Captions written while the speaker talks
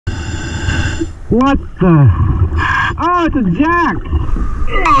What the? Oh, it's a jack!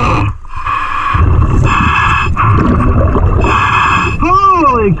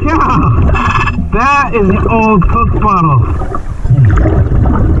 Holy cow! That is an old Coke bottle.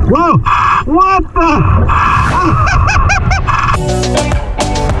 Whoa! What the?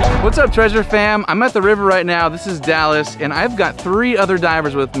 What's up, Treasure fam? I'm at the river right now. This is Dallas, and I've got 3 other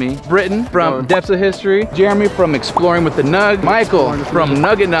divers with me. Britton from Depths of History, Jeremy from Exploring with the Nug, Michael from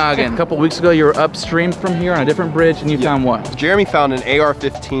Nugget Noggin. A couple weeks ago, you were upstream from here on a different bridge, and you found what? Jeremy found an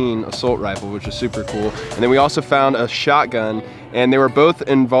AR-15 assault rifle, which was super cool. And then we also found a shotgun, and they were both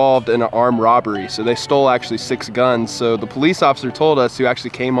involved in an armed robbery. So they stole actually 6 guns. So the police officer told us, who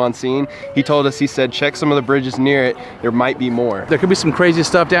actually came on scene, he told us, he said, check some of the bridges near it. There might be more. There could be some crazy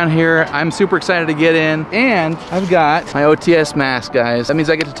stuff down here. I'm super excited to get in. And I've got my OTS mask, guys. That means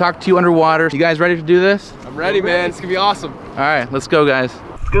I get to talk to you underwater. You guys ready to do this? I'm ready, man. It's gonna be awesome. All right, let's go, guys.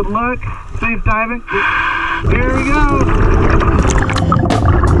 Good luck. Safe diving. Here we go.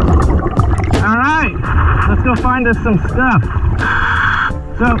 All right, let's go find us some stuff.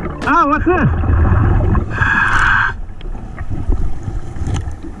 So, oh, what's this?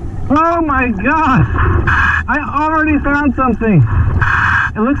 Oh my gosh, I already found something.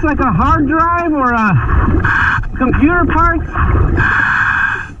 It looks like a hard drive or a computer parts.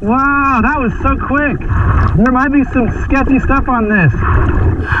 Wow, that was so quick. There might be some sketchy stuff on this.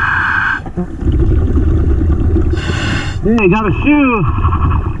 Yeah, got a shoe.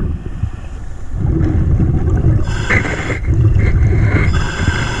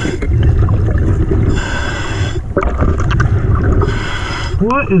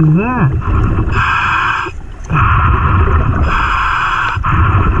 What is that?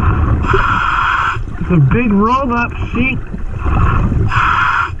 It's a big rolled up sheet.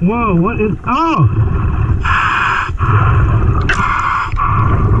 Whoa, what is, oh!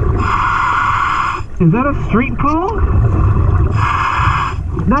 Is that a street pole?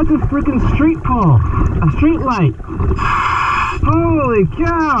 That's a freaking street pole. A street light. Holy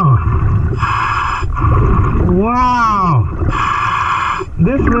cow! Wow!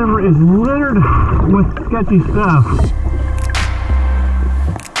 This river is littered with sketchy stuff.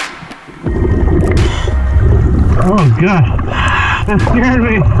 Oh gosh, that scared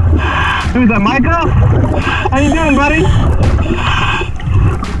me. Who's that, Michael? How you doing, buddy?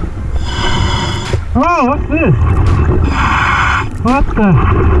 Oh, what's this? What the?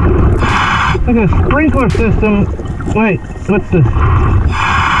 Like a sprinkler system. Wait, what's this?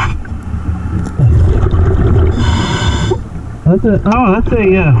 That's a, oh, that's a,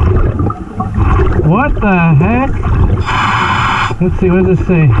 what the heck? Let's see, what does this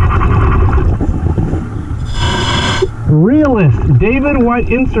say? Realist, David White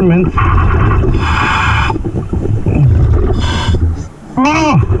Instruments.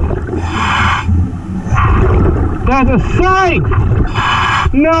 Oh! That's a sight!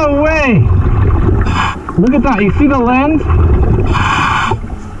 No way! Look at that, you see the lens?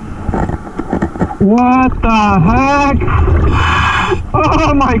 What the heck?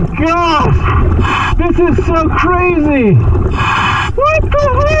 Oh my gosh! This is so crazy! What the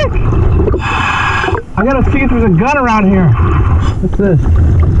heck? I gotta see if there's a gun around here. What's this?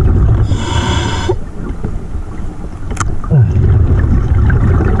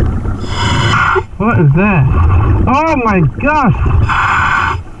 What is that? Oh my gosh!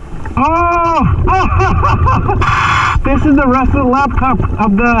 Oh! This is the rest of the laptop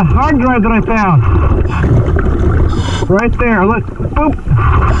of the hard drive that I found. Right there, look. Boop.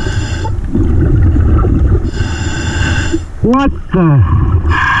 What the?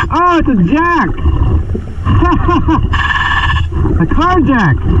 Oh, it's a jack! A car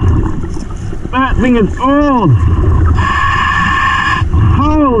jack! That thing is old!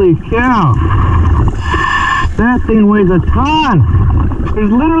 Holy cow! That thing weighs a ton!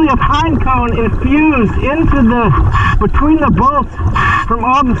 There's literally a pine cone infused into the, between the bolts from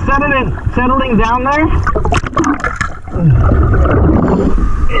all the settling down there.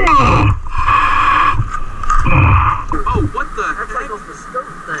 Oh, what the heck?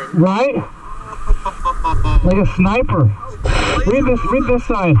 Right? Like a sniper. Read this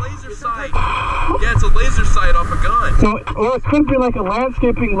side. Laser sight. Yeah, it's a laser sight off a gun. So, or it could be like a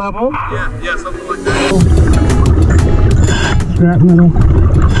landscaping level. Yeah, something like that. Scrap metal.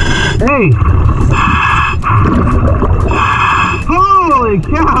 Hey! Holy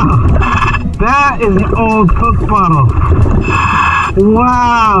cow! That is an old Coke bottle.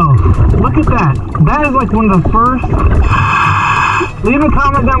 Wow! Look at that. That is like one of the first. Leave a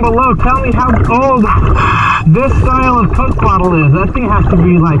comment down below. Tell me how old this style of Coke bottle is. That thing has to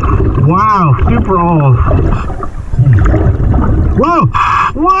be like, wow, super old. Whoa!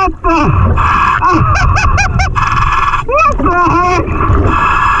 What the? What the heck?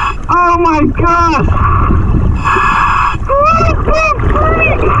 Oh my gosh! What the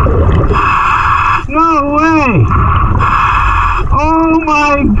freak? No way! Oh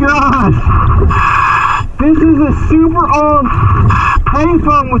my gosh! This is a super old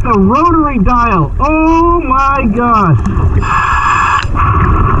payphone with a rotary dial. Oh my gosh!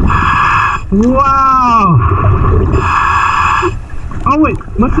 Wow! Oh wait,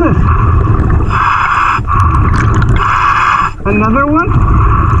 what's this? Another one?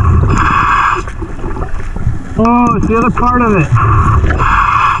 Oh, it's the other part of it.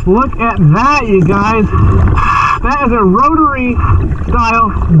 Look at that, you guys. That is a rotary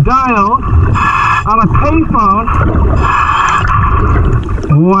dial on a payphone.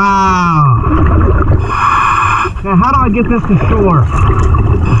 Wow. Now how do I get this to shore?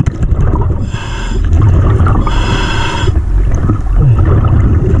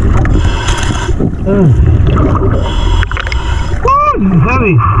 Woo, this is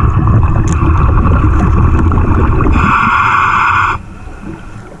heavy.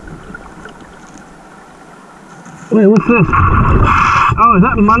 Wait, what's this? Oh, is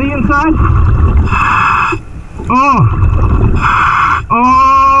that money inside? Oh!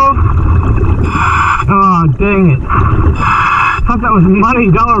 Oh! Oh, dang it. I thought that was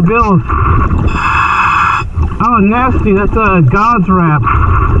money, dollar bills. Oh, nasty. That's a God's wrap.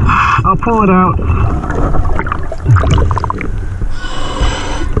 I'll pull it out.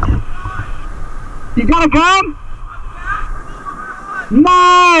 You got a gun?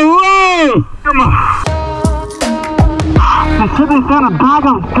 No way! Come on. I said they found a bag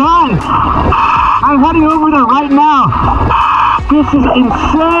of guns. I'm heading over there right now. This is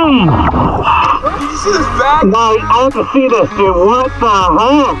insane. Did you see this bag? No, I have to see this, dude. What the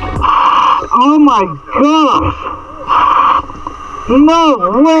heck? Oh my gosh. No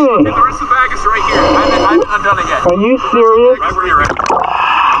way. The rest of the bag is right here. I haven't undone it yet. Are you serious? Right where you're at.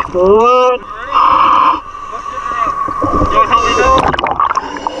 What? You help me know?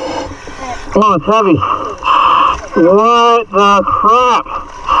 Oh, it's heavy. What the crap?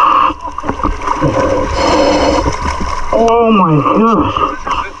 Oh my gosh.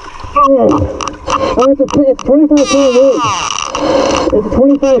 Oh, it's 25 pound weight. It's a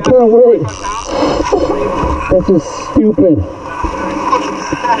 25 pound weight. This is stupid.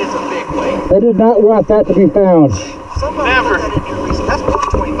 That is a big weight. They did not want that to be found. Never. That's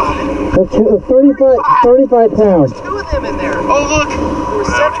 25. That's 35 pounds. Two of them in there. Oh, look. There were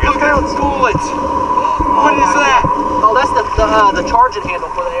 70 pounds bullets. What is that? Oh, that's the charging handle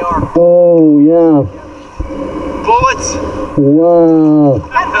for the AR. Oh, yeah. Bullets. Wow.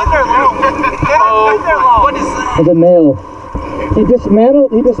 That's been there long. What is that? It's a nail. He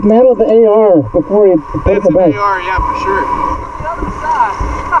dismantled the AR before he put it That's an back. AR, yeah, for sure.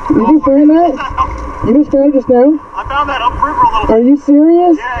 Did you find that? You just found it just now? I found that upriver a little bit. Are you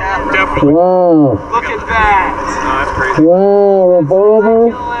serious? Yeah, definitely. Wow. Look at that. No, that's crazy. Wow, revolver.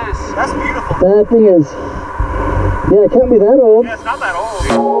 That's beautiful. That thing is, yeah, it can't be that old. Yeah, it's not that old.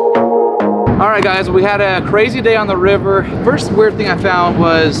 All right, guys, we had a crazy day on the river. First weird thing I found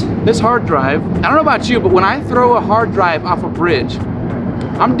was this hard drive. I don't know about you, but when I throw a hard drive off a bridge,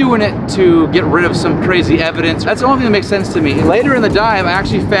 I'm doing it to get rid of some crazy evidence. That's the only thing that makes sense to me. Later in the dive, I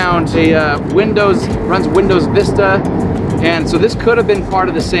actually found a runs Windows Vista, and so this could have been part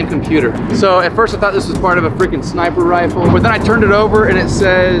of the same computer. So at first I thought this was part of a freaking sniper rifle, but then I turned it over and it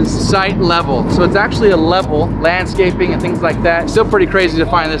says site level. So it's actually a level, landscaping and things like that. Still pretty crazy to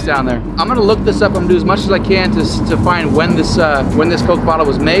find this down there. I'm gonna look this up. I'm gonna do as much as I can to find when this Coke bottle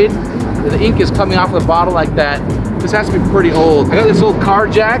was made. The ink is coming off the bottle like that. This has to be pretty old. I got this old car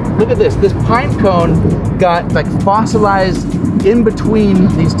jack. Look at this. This pine cone got like fossilized in between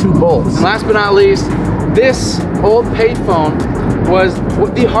these two bolts. And last but not least, this old payphone was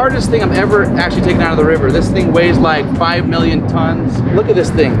the hardest thing I've ever actually taken out of the river. This thing weighs like 5 million tons. Look at this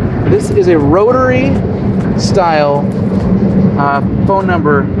thing. This is a rotary style phone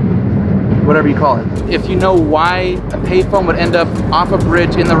number, whatever you call it. If you know why a payphone would end up off a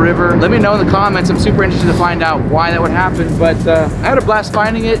bridge in the river, let me know in the comments. I'm super interested to find out why that would happen. But I had a blast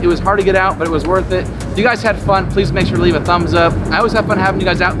finding it. It was hard to get out, but it was worth it. If you guys had fun, please make sure to leave a thumbs up. I always have fun having you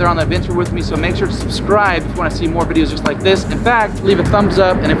guys out there on the adventure with me, so make sure to subscribe if you want to see more videos just like this. In fact, leave a thumbs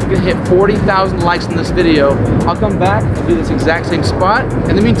up, and if we can hit 40,000 likes in this video, I'll come back and do this exact same spot.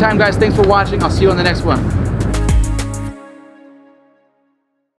 In the meantime, guys, thanks for watching. I'll see you on the next one.